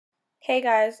Hey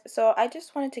guys, so I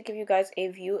just wanted to give you guys a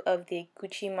view of the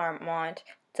Gucci Marmont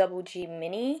Double G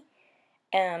Mini.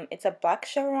 It's a black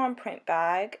chevron print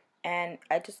bag, and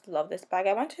I just love this bag.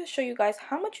 I wanted to show you guys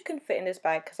how much you can fit in this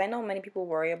bag because I know many people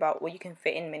worry about what you can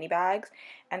fit in mini bags,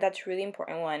 and that's really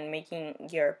important when making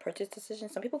your purchase decision.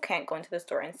 Some people can't go into the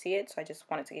store and see it, so I just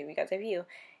wanted to give you guys a view.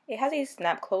 It has a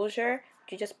snap closure.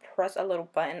 You just press a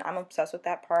little button. I'm obsessed with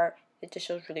that part. It just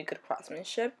shows really good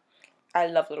craftsmanship. I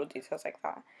love little details like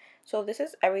that. So this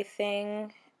is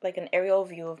everything, like an aerial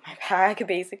view of my bag,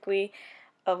 basically,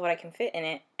 of what I can fit in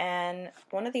it. And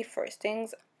one of the first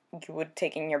things you would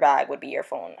take in your bag would be your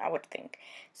phone, I would think.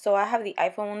 So I have the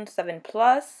iPhone 7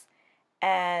 Plus,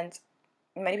 and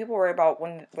many people worry about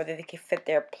whether they can fit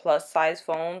their plus size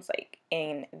phones like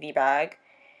in the bag,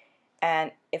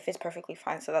 and if it's perfectly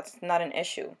fine, so that's not an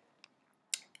issue.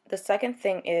 The second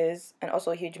thing is, and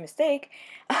also a huge mistake,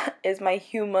 is my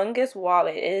humongous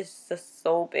wallet. It is just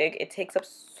so big. It takes up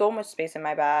so much space in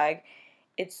my bag.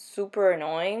 It's super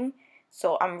annoying.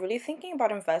 So I'm really thinking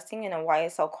about investing in a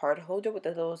YSL card holder with a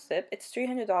little zip. It's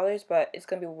 $300, but it's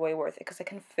going to be way worth it because I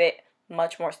can fit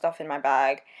much more stuff in my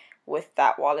bag with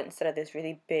that wallet instead of this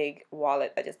really big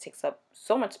wallet that just takes up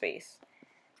so much space.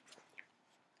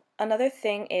 Another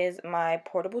thing is my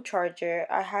portable charger.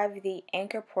 I have the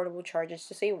Anchor portable charger. It's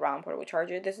just a round portable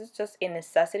charger. This is just a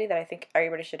necessity that I think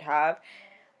everybody should have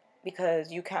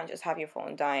because you can't just have your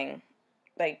phone dying.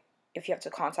 Like, if you have to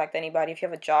contact anybody, if you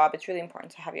have a job, it's really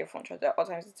important to have your phone charged at all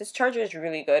times. This charger is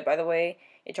really good, by the way.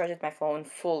 It charges my phone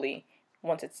fully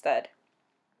once it's dead.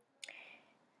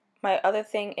 My other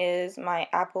thing is my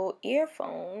Apple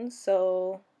earphones.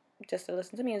 So, just to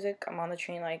listen to music. I'm on the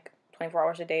train like 24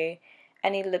 hours a day.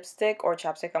 Any lipstick or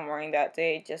chapstick I'm wearing that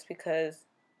day just because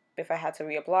if I had to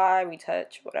reapply,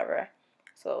 retouch, whatever.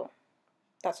 So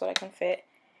that's what I can fit.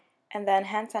 And then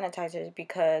hand sanitizers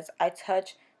because I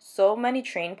touch so many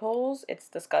train poles. It's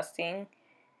disgusting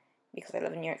because I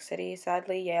live in New York City,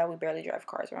 sadly. Yeah, we barely drive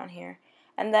cars around here.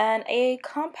 And then a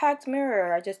compact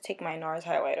mirror. I just take my NARS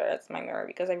highlighter as my mirror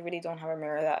because I really don't have a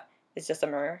mirror that is just a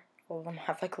mirror. All of them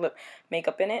have like lip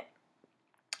makeup in it.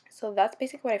 So that's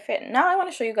basically what I fit. Now I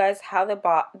want to show you guys how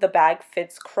the bag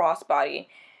fits crossbody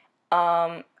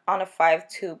on a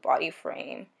 5'2" body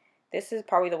frame. This is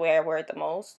probably the way I wear it the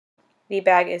most. The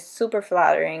bag is super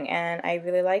flattering and I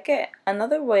really like it.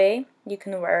 Another way you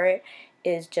can wear it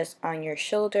is just on your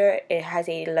shoulder. It has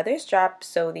a leather strap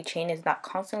so the chain is not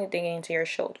constantly digging into your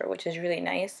shoulder, which is really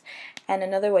nice. And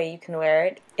another way you can wear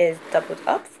it is doubled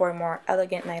up for a more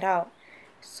elegant night out.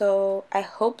 So I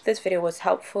hope this video was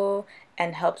helpful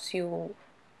and helps you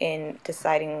in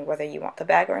deciding whether you want the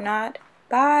bag or not.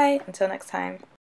 Bye! Until next time.